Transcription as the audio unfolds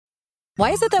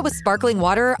Why is it that with sparkling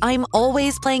water, I'm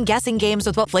always playing guessing games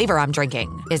with what flavor I'm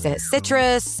drinking? Is it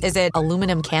citrus? Is it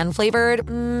aluminum can flavored?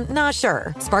 Not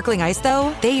sure. Sparkling ice,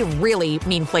 though, they really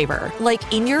mean flavor.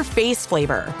 Like in-your-face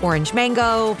flavor. Orange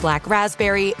mango, black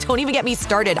raspberry. Don't even get me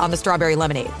started on the strawberry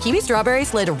lemonade. Kiwi strawberry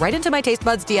slid right into my taste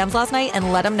buds DMs last night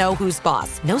and let them know who's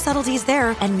boss. No subtleties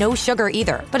there, and no sugar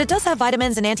either. But it does have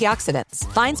vitamins and antioxidants.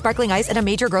 Find sparkling ice at a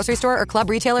major grocery store or club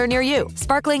retailer near you.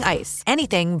 Sparkling ice.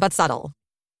 Anything but subtle.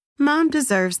 Mom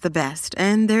deserves the best,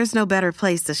 and there's no better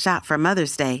place to shop for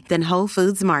Mother's Day than Whole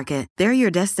Foods Market. They're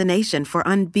your destination for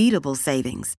unbeatable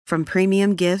savings, from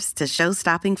premium gifts to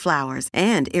show-stopping flowers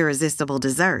and irresistible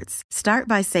desserts. Start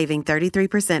by saving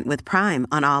 33% with Prime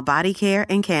on all body care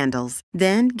and candles.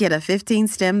 Then get a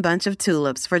 15-stem bunch of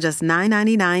tulips for just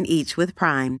 $9.99 each with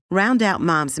Prime. Round out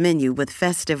Mom's menu with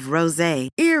festive rosé,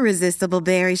 irresistible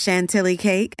berry chantilly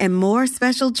cake, and more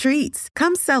special treats.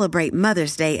 Come celebrate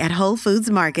Mother's Day at Whole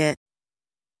Foods Market.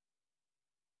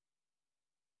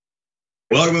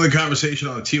 Welcome to the conversation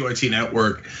on the TYT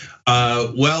network.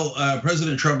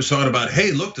 President Trump is talking about,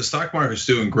 hey, look, the stock market's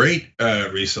doing great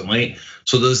recently.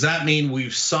 So does that mean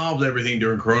we've solved everything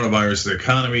during coronavirus? The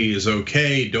economy is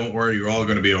okay. Don't worry, you're all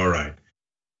going to be all right.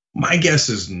 My guess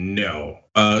is no.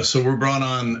 So we're brought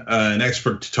on an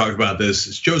expert to talk about this.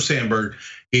 It's Joe Sanberg.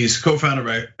 He's co-founder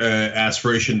of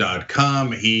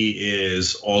aspiration.com.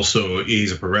 He's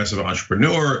a progressive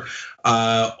entrepreneur.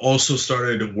 Also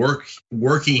started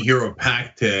working Hero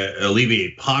Pack to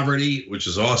alleviate poverty, which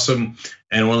is awesome,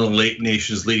 and one of the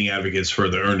nation's leading advocates for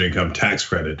the earned income tax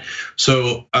credit.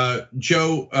 So,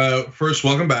 Joe, first,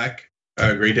 welcome back.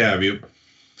 Great to have you.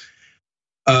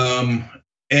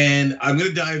 And I'm going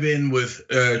to dive in with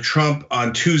Trump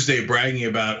on Tuesday bragging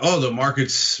about, the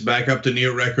market's back up to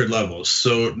near record levels.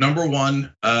 So number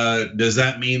one, does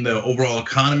that mean the overall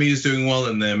economy is doing well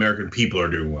and the American people are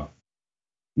doing well?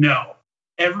 No,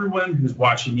 everyone who's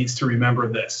watching needs to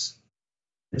remember this.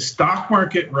 The stock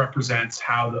market represents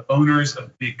how the owners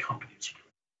of big companies are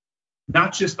doing.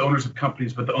 Not just the owners of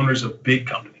companies, but the owners of big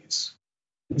companies.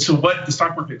 And so what the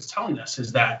stock market is telling us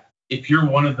is that if you're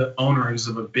one of the owners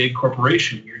of a big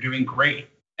corporation, you're doing great.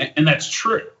 And that's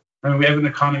true. I mean, we have an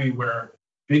economy where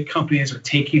big companies are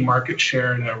taking market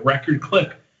share at a record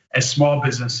clip as small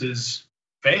businesses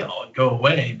fail and go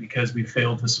away because we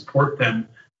failed to support them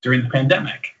during the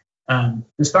pandemic.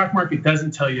 The stock market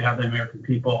doesn't tell you how the American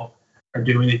people are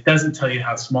doing. It doesn't tell you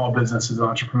how small businesses and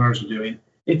entrepreneurs are doing.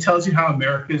 It tells you how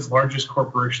America's largest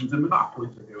corporations and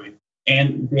monopolies are doing.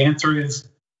 And the answer is,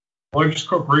 largest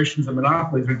corporations and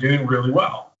monopolies are doing really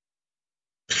well.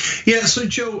 Yeah, so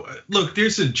Joe, look,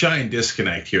 there's a giant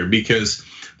disconnect here because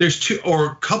there's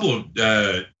a couple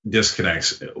of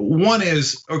disconnects. One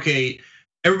is, okay,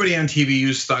 everybody on TV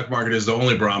uses stock market as the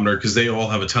only barometer because they all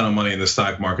have a ton of money in the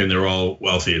stock market and they're all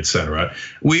wealthy, et cetera.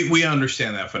 We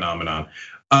understand that phenomenon.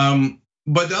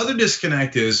 But the other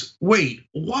disconnect is, wait,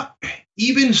 what?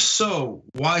 Even so,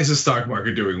 why is the stock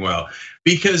market doing well?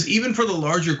 Because even for the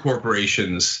larger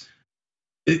corporations,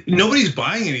 nobody's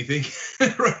buying anything,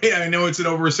 right? I know it's an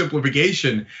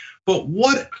oversimplification, but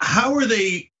how are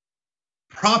they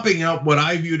propping up what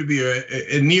I view to be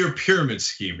a near pyramid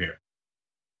scheme here?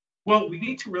 Well, we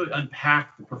need to really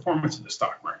unpack the performance of the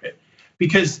stock market,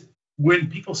 because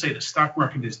when people say the stock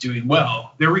market is doing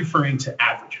well, they're referring to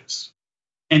averages.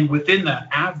 And within that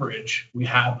average, we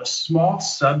have a small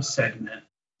subsegment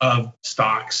of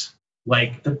stocks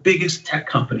like the biggest tech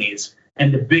companies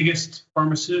and the biggest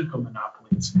pharmaceutical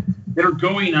monopolies that are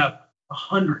going up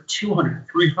 100, 200,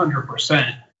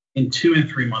 300% in 2 and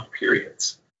 3 month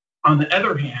periods. On the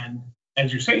other hand,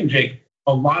 as you're saying, Jake,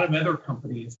 a lot of other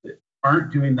companies that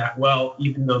aren't doing that well,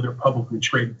 even though they're publicly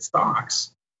traded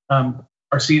stocks,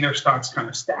 are seeing their stocks kind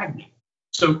of stagnate.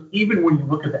 So even when you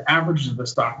look at the averages of the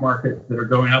stock market that are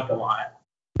going up a lot,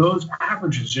 those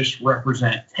averages just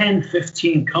represent 10,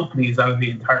 15 companies out of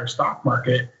the entire stock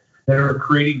market that are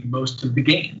creating most of the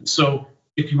gains. So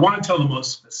if you want to tell the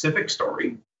most specific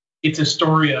story, it's a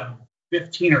story of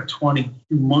 15 or 20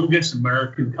 humongous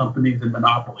American companies and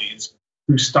monopolies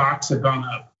whose stocks have gone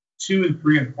up 200 and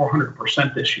 300 and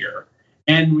 400% this year.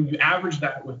 And when you average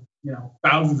that with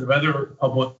thousands of other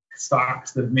public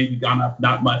stocks that have maybe gone up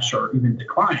not much or even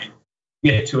declined,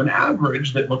 you get to an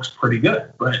average that looks pretty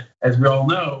good. But as we all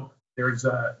know, there's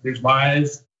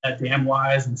lies, damn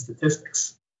lies, and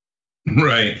statistics.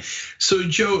 Right. So,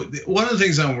 Joe, one of the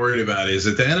things I'm worried about is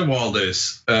at the end of all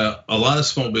this, a lot of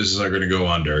small businesses are going to go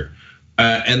under.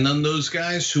 And then those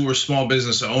guys who are small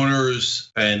business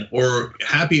owners or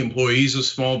happy employees of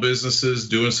small businesses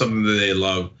doing something that they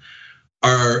love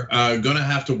are going to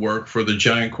have to work for the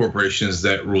giant corporations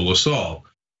that rule us all.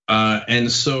 And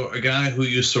so a guy who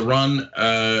used to run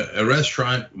a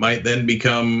restaurant might then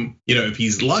become, if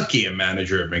he's lucky, a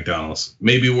manager at McDonald's,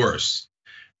 maybe worse.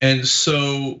 And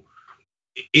so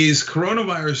is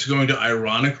coronavirus going to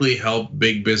ironically help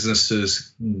big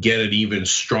businesses get an even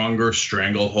stronger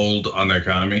stranglehold on their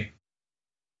economy?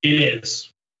 It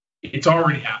is. It's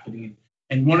already happening.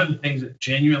 And one of the things that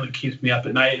genuinely keeps me up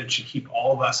at night and should keep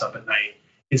all of us up at night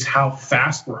is how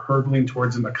fast we're hurtling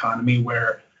towards an economy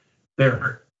where there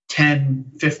are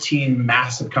 10, 15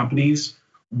 massive companies,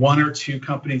 one or two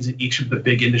companies in each of the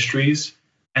big industries,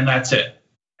 and that's it.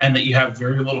 And that you have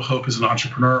very little hope as an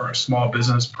entrepreneur or a small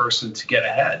business person to get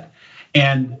ahead.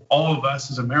 And all of us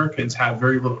as Americans have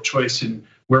very little choice in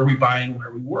where we buy and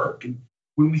where we work. And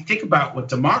when we think about what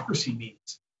democracy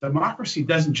means, democracy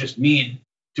doesn't just mean,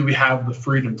 do we have the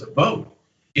freedom to vote?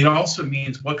 It also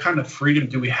means what kind of freedom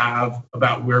do we have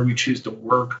about where we choose to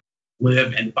work,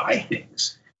 live, and buy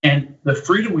things? And the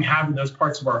freedom we have in those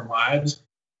parts of our lives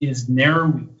is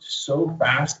narrowing so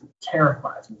fast, it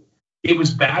terrifies me. It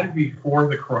was bad before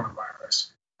the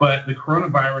coronavirus, but the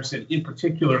coronavirus, and in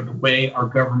particular, the way our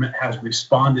government has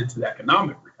responded to the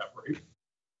economic recovery,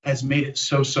 has made it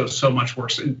so much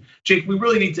worse. And Jake, we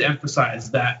really need to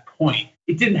emphasize that point.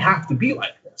 It didn't have to be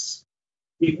like this.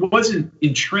 It wasn't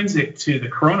intrinsic to the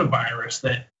coronavirus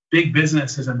that big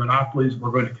businesses and monopolies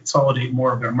were going to consolidate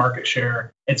more of their market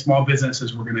share and small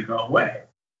businesses were going to go away.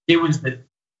 It was the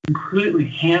completely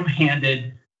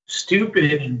ham-handed,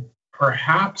 stupid, and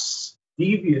perhaps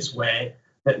devious way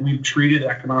that we've treated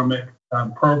economic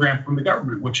program from the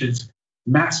government, which is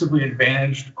massively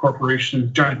advantaged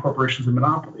corporations, giant corporations and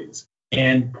monopolies,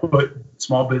 and put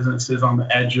small businesses on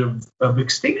the edge of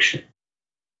extinction.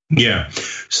 Yeah.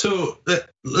 So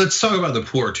let's talk about the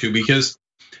poor too, because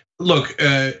look,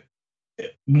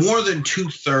 more than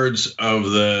 2/3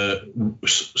 of the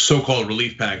so-called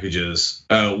relief packages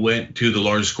went to the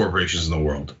largest corporations in the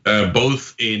world,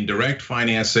 both in direct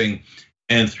financing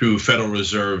and through Federal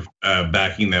Reserve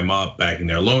backing them up, backing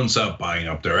their loans up, buying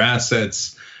up their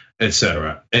assets, et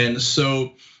cetera. And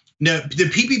so now the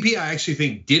PPP, I actually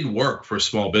think, did work for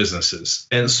small businesses.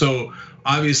 And so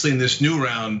obviously in this new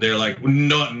round, they're like,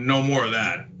 no more of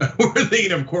that. We're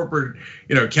thinking of corporate,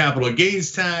 capital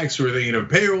gains tax, we're thinking of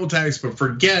payroll tax, but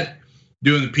forget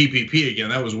doing the PPP again.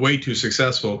 That was way too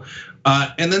successful.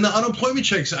 And then the unemployment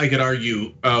checks, I could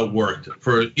argue, worked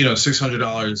for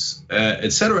 $600,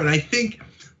 et cetera. And I think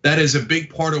that is a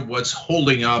big part of what's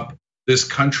holding up this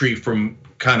country from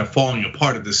kind of falling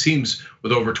apart at the seams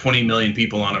with over 20 million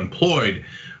people unemployed.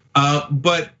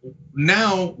 But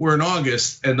now we're in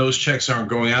August and those checks aren't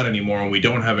going out anymore and we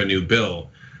don't have a new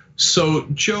bill. So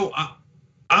Joe,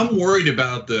 I'm worried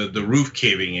about the roof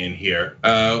caving in here.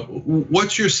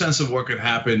 What's your sense of what could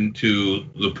happen to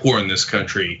the poor in this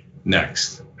country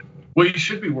next? Well, you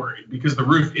should be worried because the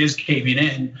roof is caving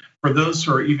in for those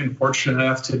who are even fortunate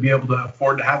enough to be able to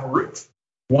afford to have a roof.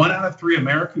 1 out of 3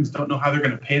 Americans don't know how they're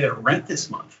going to pay their rent this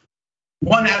month.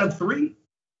 1 out of 3.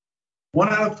 1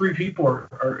 out of 3 people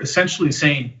are essentially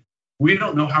saying, we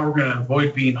don't know how we're going to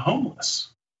avoid being homeless.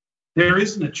 There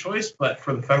isn't a choice but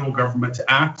for the federal government to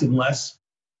act unless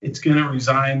it's going to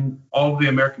resign all of the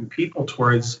American people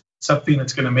towards something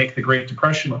that's going to make the Great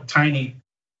Depression look tiny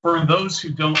for those who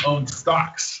don't own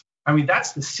stocks. I mean,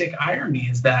 that's the sick irony,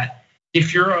 is that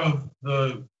if you're of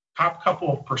the top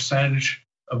couple of percentage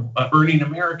of earning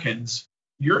Americans,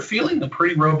 you're feeling a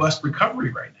pretty robust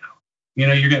recovery right now.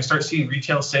 You're going to start seeing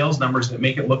retail sales numbers that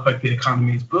make it look like the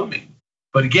economy is booming.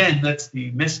 But again, that's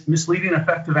the misleading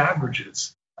effect of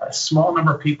averages. A small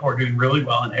number of people are doing really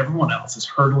well and everyone else is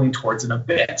hurtling towards an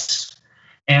abyss.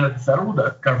 And if the federal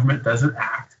government doesn't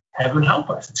act, heaven help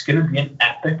us, it's going to be an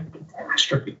epic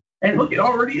catastrophe. And look, it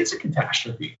already is a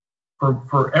catastrophe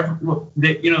for everyone.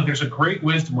 There's a great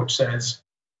wisdom which says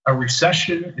a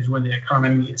recession is when the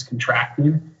economy is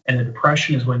contracting and a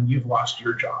depression is when you've lost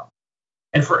your job.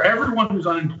 And for everyone who's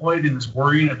unemployed and is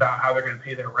worrying about how they're going to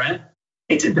pay their rent,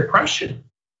 it's a depression.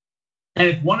 And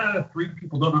if 1 out of 3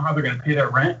 people don't know how they're going to pay their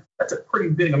rent, that's a pretty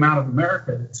big amount of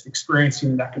America that's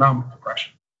experiencing an economic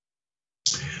depression.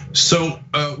 So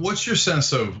what's your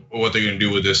sense of what they're going to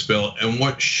do with this bill and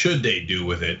what should they do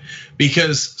with it?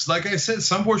 Because like I said,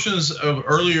 some portions of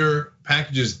earlier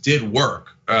packages did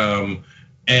work.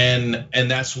 And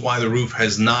that's why the roof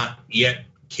has not yet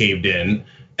caved in.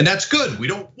 And that's good. We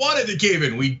don't want it to cave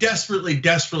in. We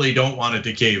desperately don't want it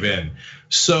to cave in.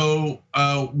 So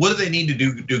what do they need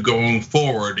to do going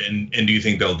forward? And do you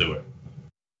think they'll do it?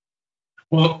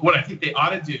 Well, what I think they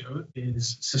ought to do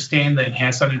is sustain the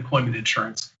enhanced unemployment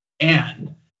insurance,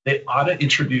 and they ought to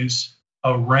introduce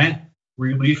a rent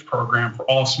relief program for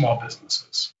all small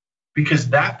businesses. because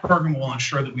that program will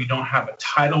ensure that we don't have a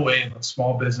tidal wave of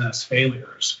small business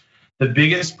failures. The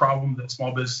biggest problem that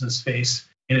small businesses face,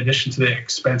 in addition to the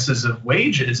expenses of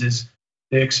wages, is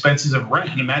the expenses of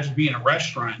rent. And imagine being a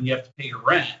restaurant and you have to pay your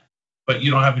rent, but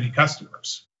you don't have any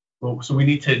customers. Well, so we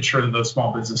need to ensure that those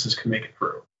small businesses can make it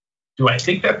through. Do I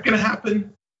think that's going to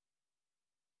happen?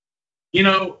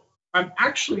 I'm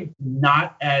actually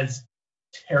not as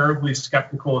terribly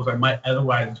skeptical as I might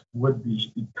otherwise would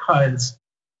be, because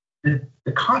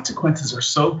the consequences are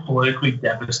so politically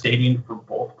devastating for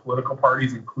both political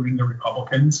parties, including the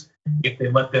Republicans, if they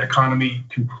let the economy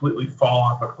completely fall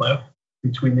off a cliff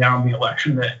between now and the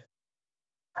election, that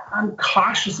I'm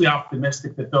cautiously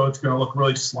optimistic that though it's going to look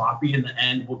really sloppy in the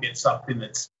end, we'll get something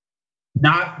that's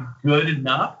not good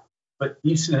enough, but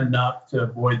decent enough to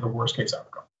avoid the worst case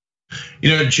outcome.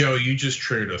 Joe, you just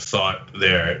triggered a thought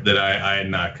there that I had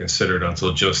not considered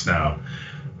until just now.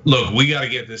 Look, we got to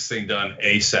get this thing done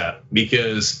ASAP,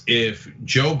 because if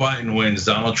Joe Biden wins,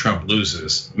 Donald Trump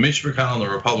loses, Mitch McConnell and the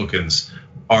Republicans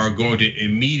are going to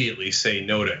immediately say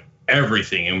no to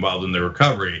everything involved in the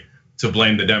recovery to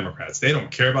blame the Democrats. They don't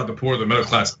care about the poor or the middle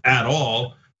class at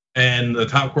all. And the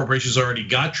top corporations already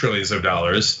got trillions of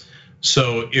dollars.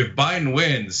 So if Biden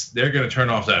wins, they're going to turn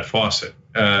off that faucet.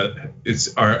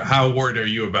 How worried are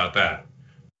you about that?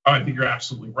 Oh, I think you're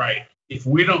absolutely right. If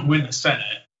we don't win the Senate,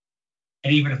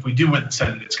 and even if we do win the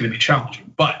Senate, it's going to be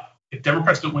challenging. But if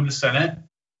Democrats don't win the Senate,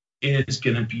 it is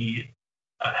going to be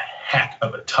a heck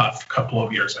of a tough couple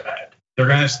of years ahead. They're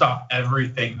going to stop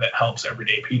everything that helps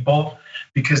everyday people,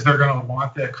 because they're going to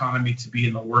want the economy to be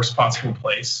in the worst possible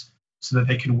place so that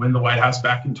they can win the White House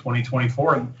back in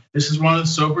 2024. And this is one of the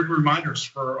sobering reminders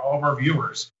for all of our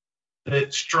viewers.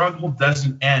 The struggle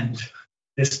doesn't end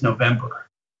this November.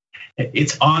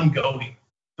 It's ongoing.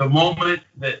 The moment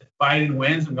that Biden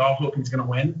wins, and we all hope he's going to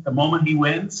win, the moment he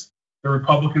wins, the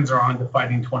Republicans are on to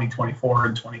fighting 2024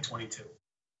 and 2022.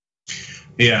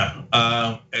 Yeah,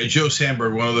 Joe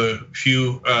Sanberg, one of the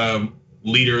few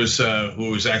leaders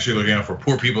who is actually looking out for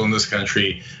poor people in this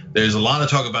country. There's a lot of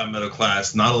talk about middle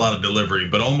class, not a lot of delivery,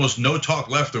 but almost no talk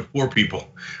left of poor people.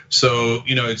 So,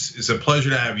 it's a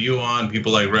pleasure to have you on,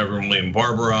 people like Reverend William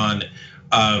Barber on,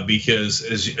 because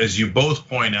as you both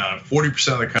point out,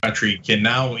 40% of the country can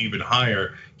now, even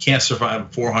higher, can't survive a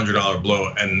 $400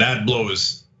 blow, and that blow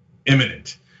is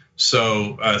imminent.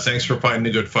 So thanks for fighting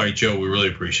the good fight, Joe. We really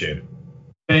appreciate it.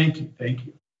 Thank you.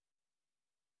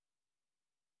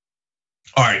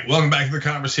 All right, welcome back to the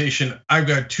conversation. I've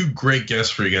got two great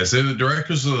guests for you guys. They're the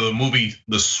directors of the movie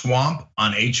The Swamp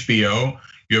on HBO.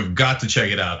 You have got to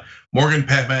check it out. Morgan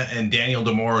Pehme and Daniel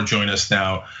DiMauro join us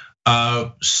now.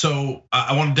 So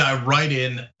I want to dive right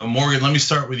in. Morgan, let me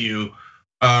start with you.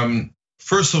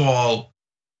 First of all,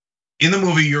 in the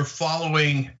movie, you're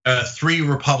following 3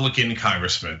 Republican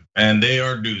congressmen, and they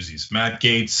are doozies. Matt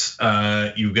Gaetz,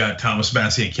 you've got Thomas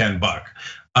Massie and Ken Buck.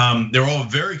 They're all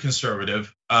very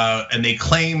conservative, and they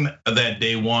claim that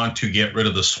they want to get rid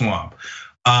of the swamp.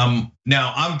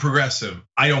 Now, I'm progressive.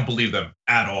 I don't believe them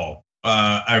at all.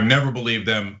 I've never believed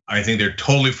them. I think they're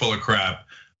totally full of crap.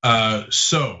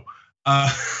 That's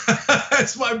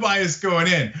my bias going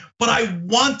in, but I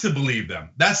want to believe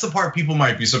them. That's the part people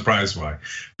might be surprised by,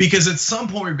 because at some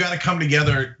point we've got to come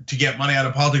together to get money out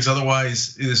of politics.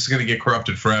 Otherwise, this is going to get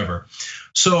corrupted forever.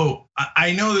 So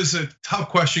I know this is a tough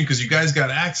question because you guys got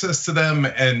access to them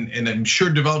and I'm sure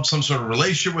developed some sort of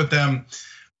relationship with them,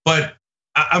 but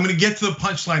I'm going to get to the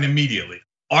punchline immediately.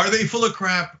 Are they full of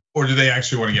crap, or do they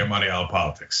actually want to get money out of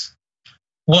politics?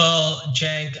 Well,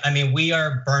 Cenk, I mean, we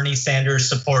are Bernie Sanders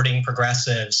supporting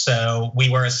progressives, so we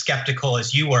were as skeptical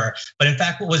as you were. But in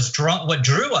fact, what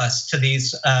drew us to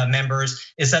these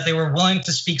members is that they were willing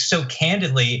to speak so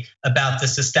candidly about the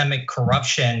systemic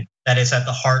corruption that is at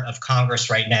the heart of Congress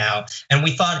right now. And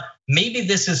we thought maybe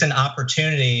this is an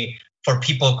opportunity for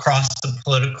people across the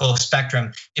political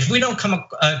spectrum. If we don't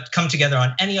come together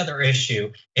on any other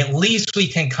issue, at least we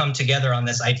can come together on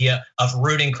this idea of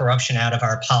rooting corruption out of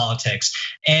our politics.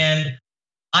 And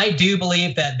I do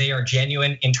believe that they are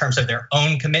genuine in terms of their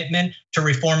own commitment to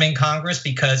reforming Congress,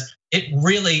 because it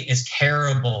really is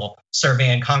terrible serving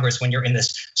in Congress when you're in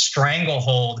this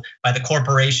stranglehold by the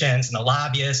corporations and the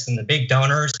lobbyists and the big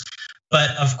donors.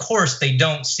 But of course, they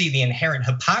don't see the inherent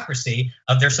hypocrisy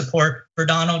of their support for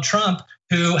Donald Trump,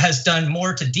 who has done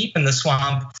more to deepen the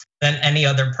swamp than any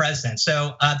other president.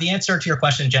 So the answer to your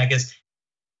question, Cenk, is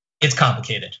it's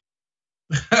complicated.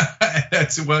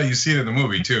 Well, you see it in the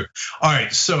movie too. All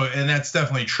right, so and that's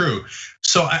definitely true.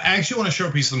 So I actually want to show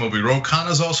a piece of the movie. Ro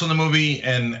Khanna's also in the movie,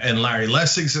 and Larry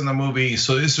Lessig's in the movie.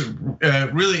 So this is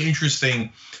really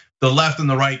interesting the left and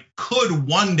the right could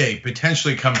one day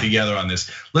potentially come together on this.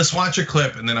 Let's watch a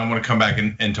clip, and then I want to come back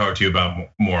and talk to you about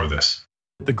more of this.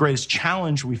 The greatest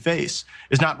challenge we face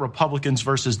is not Republicans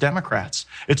versus Democrats.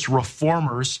 It's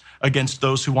reformers against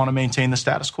those who want to maintain the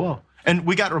status quo. And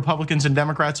we got Republicans and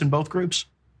Democrats in both groups.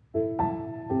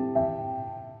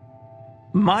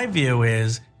 My view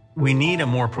is we need a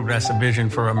more progressive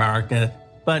vision for America,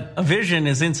 but a vision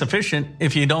is insufficient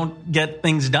if you don't get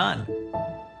things done.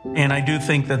 And I do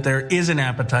think that there is an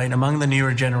appetite among the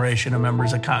newer generation of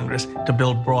members of Congress to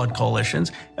build broad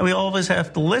coalitions. And we always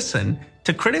have to listen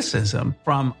to criticism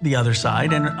from the other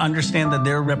side and understand that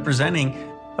they're representing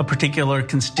a particular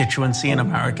constituency in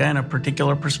America and a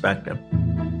particular perspective.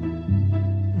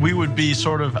 We would be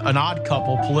sort of an odd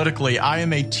couple politically. I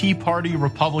am a Tea Party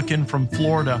Republican from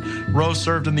Florida. Roe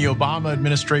served in the Obama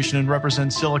administration and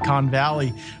represents Silicon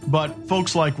Valley. But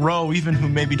folks like Roe, even who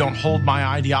maybe don't hold my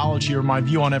ideology or my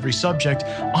view on every subject,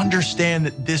 understand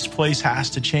that this place has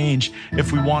to change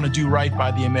if we want to do right by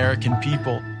the American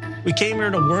people. We came here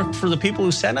to work for the people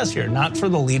who sent us here, not for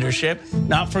the leadership,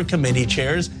 not for committee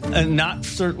chairs, and not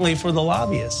certainly for the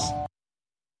lobbyists.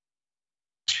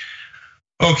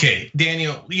 Okay,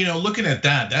 Daniel, looking at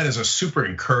that is a super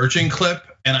encouraging clip,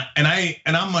 and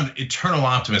I'm an eternal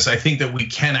optimist. I think that we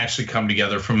can actually come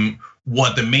together from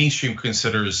what the mainstream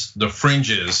considers the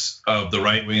fringes of the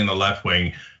right wing and the left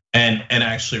wing, and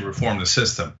actually reform the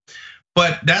system.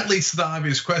 But that leads to the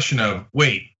obvious question of,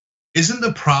 wait, isn't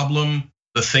the problem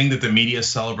the thing that the media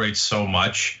celebrates so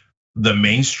much, the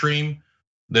mainstream,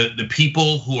 the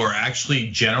people who are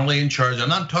actually generally in charge? I'm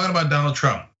not talking about Donald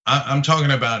Trump. I'm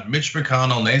talking about Mitch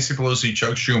McConnell, Nancy Pelosi,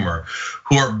 Chuck Schumer,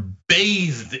 who are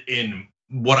bathed in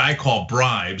what I call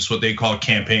bribes, what they call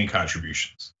campaign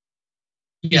contributions.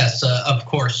 Yes, of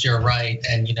course, you're right.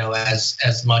 And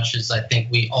as much as I think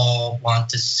we all want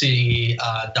to see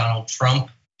Donald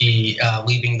Trump be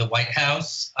leaving the White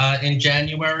House in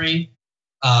January,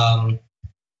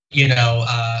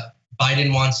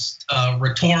 Biden wants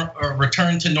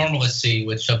return to normalcy,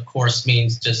 which of course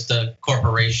means just the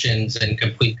corporations and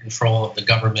complete control of the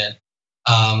government.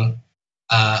 I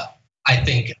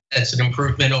think that's an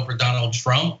improvement over Donald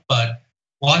Trump, but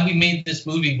why we made this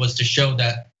movie was to show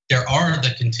that there are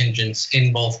the contingents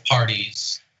in both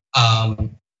parties,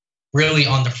 really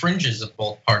on the fringes of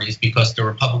both parties, because the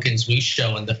Republicans we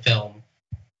show in the film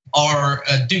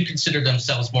do consider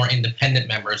themselves more independent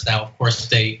members. Now, of course,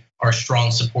 they are strong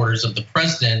supporters of the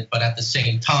president, but at the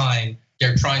same time,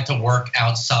 they're trying to work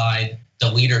outside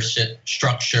the leadership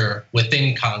structure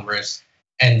within Congress,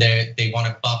 and they want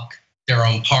to buck their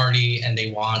own party, and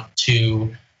they want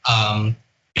to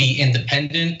be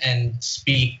independent and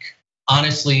speak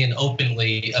honestly and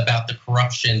openly about the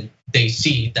corruption they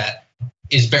see that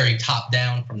is very top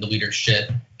down from the leadership,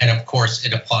 and of course,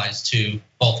 it applies to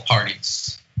both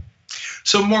parties.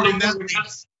 So Morgan,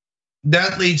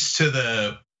 that leads to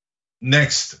the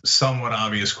next somewhat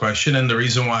obvious question, and the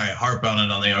reason why I harp on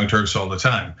it on the Young Turks all the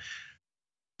time.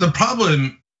 The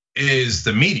problem is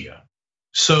the media.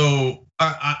 So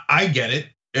I get it.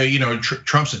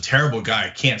 Trump's a terrible guy. I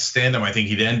can't stand him. I think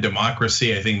he'd end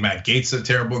democracy. I think Matt Gaetz is a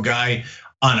terrible guy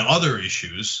on other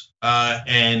issues,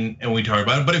 and we talk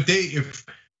about it. But if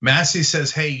Massey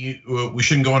says, hey, we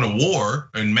shouldn't go into war,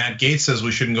 and Matt Gaetz says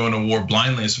we shouldn't go into war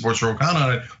blindly and supports Ro Khanna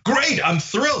on it, great, I'm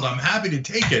thrilled, I'm happy to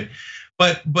take it.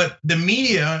 But the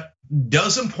media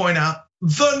doesn't point out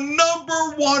the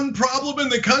number one problem in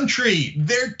the country.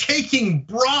 They're taking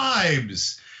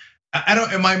bribes.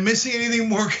 Am I missing anything,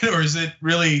 Morgan, or is it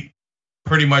really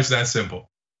pretty much that simple?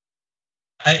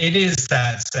 It is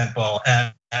that simple.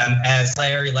 As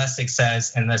Larry Lessig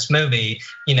says in this movie,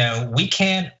 we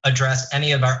can't address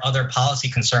any of our other policy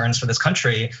concerns for this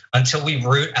country until we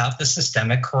root out the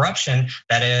systemic corruption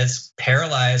that has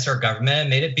paralyzed our government and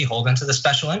made it beholden to the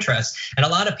special interests. And a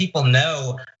lot of people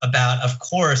know about, of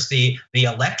course, the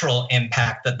electoral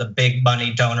impact that the big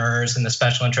money donors and the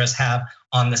special interests have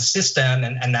on the system,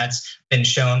 and that's been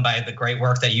shown by the great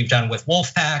work that you've done with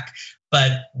Wolfpack.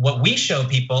 But what we show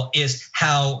people is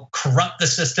how corrupt the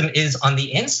system is on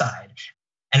the inside,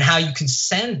 and how you can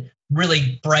send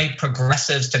really bright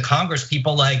progressives to Congress,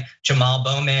 people like Jamal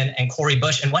Bowman and Cori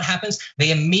Bush. And what happens?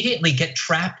 They immediately get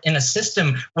trapped in a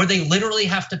system where they literally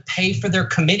have to pay for their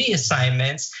committee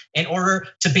assignments in order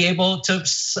to be able to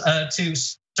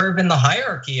serve in the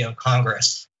hierarchy of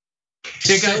Congress.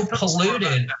 It's so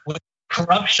polluted with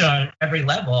corruption on every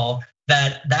level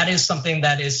that is something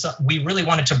that is we really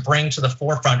wanted to bring to the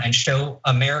forefront and show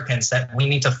Americans that we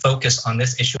need to focus on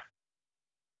this issue.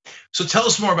 So tell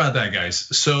us more about that, guys.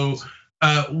 So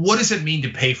what does it mean to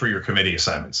pay for your committee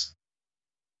assignments?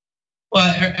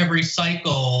 Well, every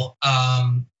cycle,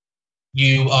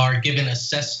 you are given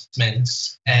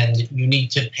assessments and you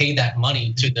need to pay that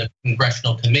money to the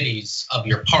congressional committees of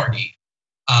your party.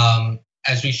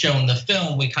 As we show in the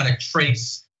film, we kind of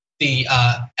trace the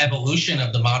evolution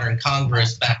of the modern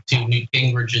Congress back to Newt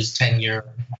Gingrich's tenure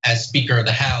as Speaker of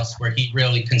the House, where he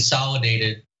really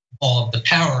consolidated all of the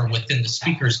power within the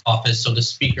Speaker's office so the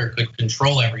Speaker could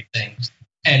control everything.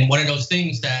 And one of those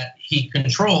things that he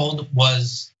controlled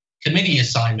was committee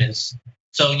assignments.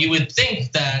 So you would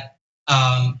think that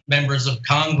members of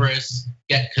Congress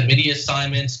get committee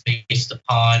assignments based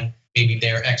upon maybe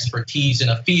their expertise in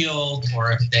a field,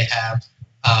 or if they have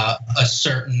a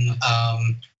certain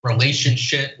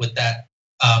relationship with that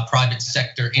private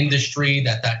sector industry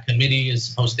that committee is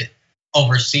supposed to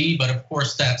oversee. But of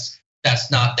course,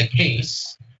 that's not the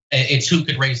case. It's who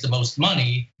could raise the most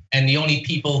money, and the only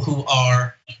people who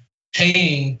are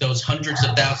paying those hundreds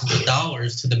of thousands of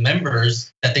dollars to the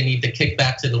members that they need to kick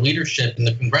back to the leadership in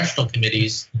the congressional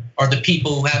committees are the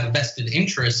people who have a vested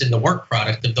interest in the work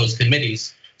product of those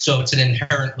committees. So it's an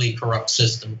inherently corrupt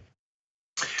system.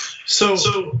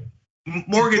 So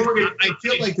Morgan, I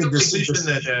feel like the decision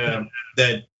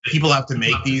that people have to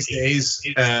make these days,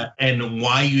 and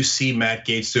why you see Matt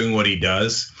Gaetz doing what he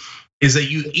does, is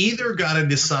that you either got to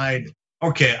decide,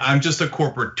 okay, I'm just a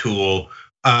corporate tool.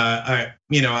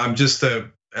 I'm just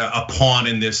a pawn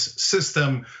in this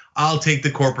system. I'll take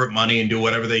the corporate money and do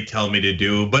whatever they tell me to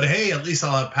do. But hey, at least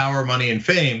I'll have power, money, and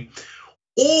fame.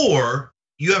 Or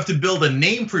you have to build a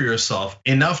name for yourself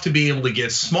enough to be able to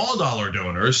get small dollar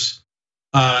donors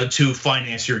to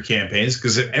finance your campaigns,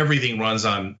 because everything runs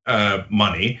on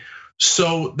money.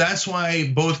 So that's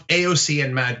why both AOC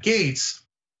and Matt Gaetz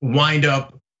wind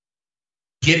up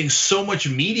getting so much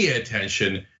media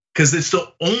attention, because it's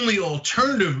the only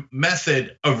alternative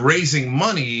method of raising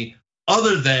money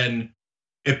other than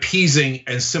appeasing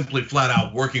and simply flat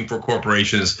out working for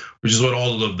corporations, which is what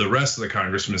all of the rest of the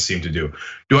congressmen seem to do.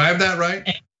 Do I have that right?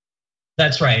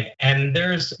 That's right, and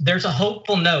there's a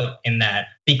hopeful note in that,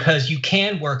 because you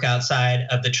can work outside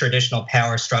of the traditional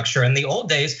power structure. In the old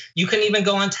days, you couldn't even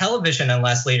go on television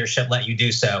unless leadership let you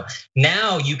do so.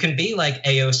 Now you can be like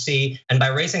AOC, and by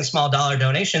raising small dollar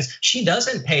donations, she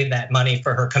doesn't pay that money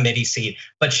for her committee seat,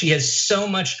 but she has so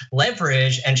much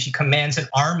leverage and she commands an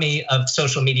army of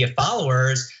social media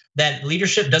followers that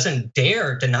leadership doesn't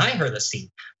dare deny her the seat.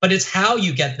 But it's how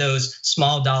you get those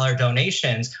small dollar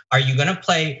donations. Are you gonna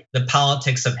play the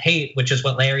politics of hate, which is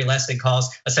what Larry Leslie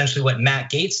calls essentially what Matt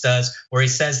Gaetz does, where he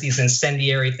says these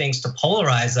incendiary things to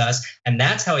polarize us, and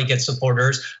that's how he gets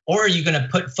supporters? Or are you gonna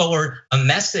put forward a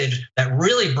message that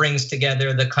really brings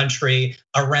together the country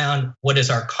around what is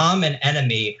our common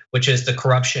enemy, which is the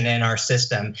corruption in our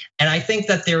system? And I think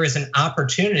that there is an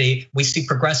opportunity. We see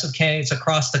progressive candidates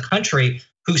across the country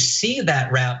who see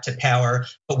that route to power,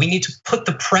 but we need to put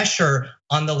the pressure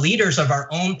on the leaders of our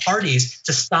own parties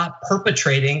to stop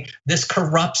perpetrating this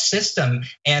corrupt system.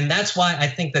 And that's why I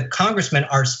think that congressmen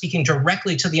are speaking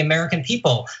directly to the American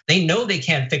people. They know they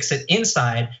can't fix it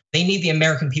inside. They need the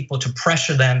American people to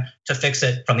pressure them to fix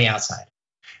it from the outside.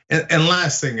 And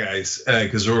last thing, guys,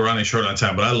 because we're running short on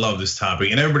time, but I love this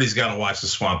topic, and everybody's got to watch The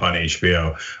Swamp on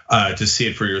HBO to see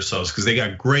it for yourselves, because they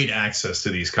got great access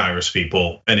to these Congress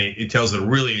people, and it tells a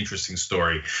really interesting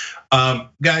story.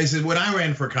 Guys, when I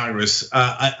ran for Congress,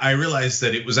 I realized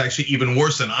that it was actually even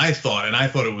worse than I thought, and I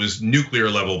thought it was nuclear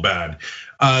level bad.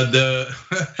 The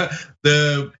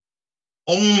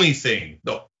only thing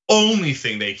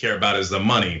they care about is the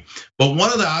money. But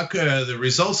one of the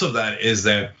results of that is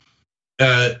that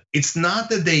it's not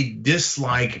that they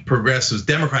dislike progressives,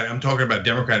 I'm talking about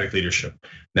Democratic leadership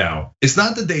now. It's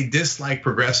not that they dislike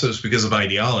progressives because of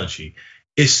ideology.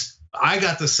 I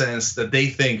got the sense that they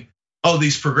think, oh,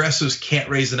 these progressives can't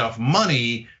raise enough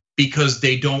money because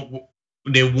they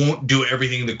won't do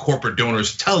everything the corporate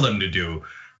donors tell them to do.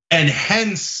 And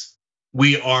hence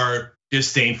we are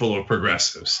disdainful of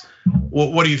progressives.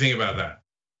 What do you think about that?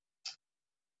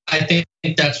 I think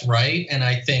that's right. And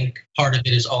I think part of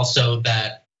it is also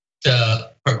that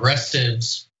the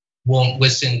progressives won't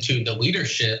listen to the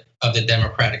leadership of the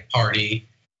Democratic Party,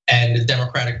 and the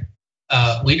Democratic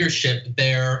leadership,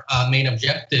 their main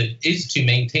objective is to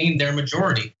maintain their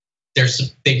majority.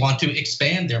 They want to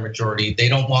expand their majority. They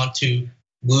don't want to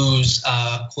lose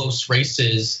close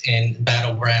races in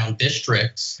battleground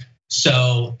districts.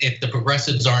 So if the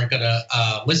progressives aren't gonna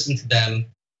listen to them,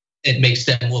 it makes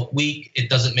them look weak. It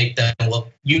doesn't make them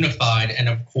look unified. And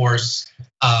of course,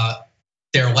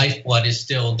 their lifeblood is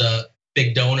still the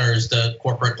big donors, the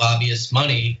corporate lobbyists'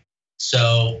 money.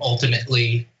 So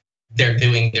ultimately, they're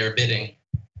doing their bidding.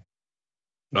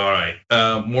 All right,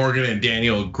 Morgan and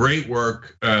Daniel, great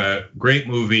work, great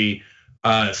movie.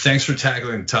 Thanks for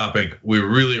tackling the topic. We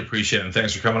really appreciate it. And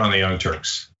thanks for coming on the Young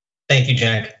Turks. Thank you,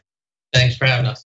 Jack. Thanks for having us.